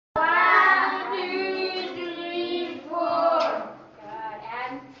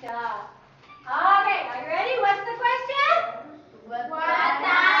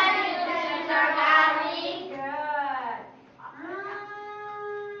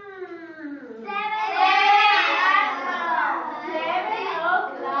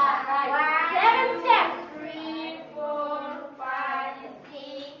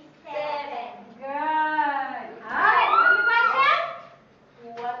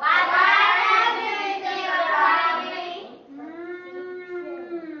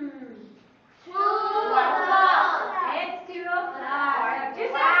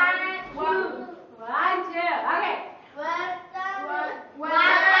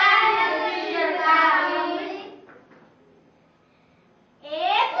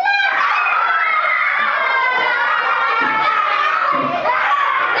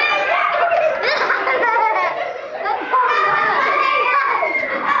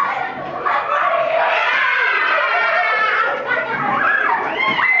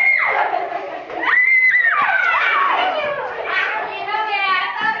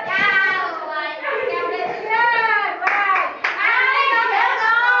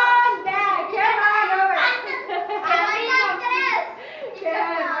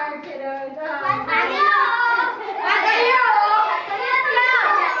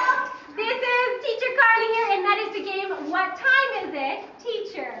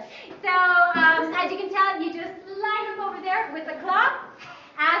So as you can tell, you just line up over there with the clock.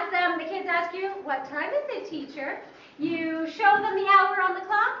 Ask them, the kids ask you, what time is it, teacher? You show them the hour on the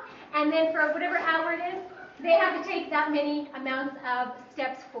clock, and then for whatever hour it is, they have to take that many amounts of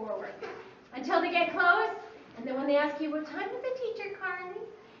steps forward until they get close. And then when they ask you, what time is it, teacher Carly?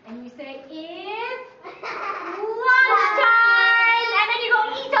 And you say, it's lunchtime.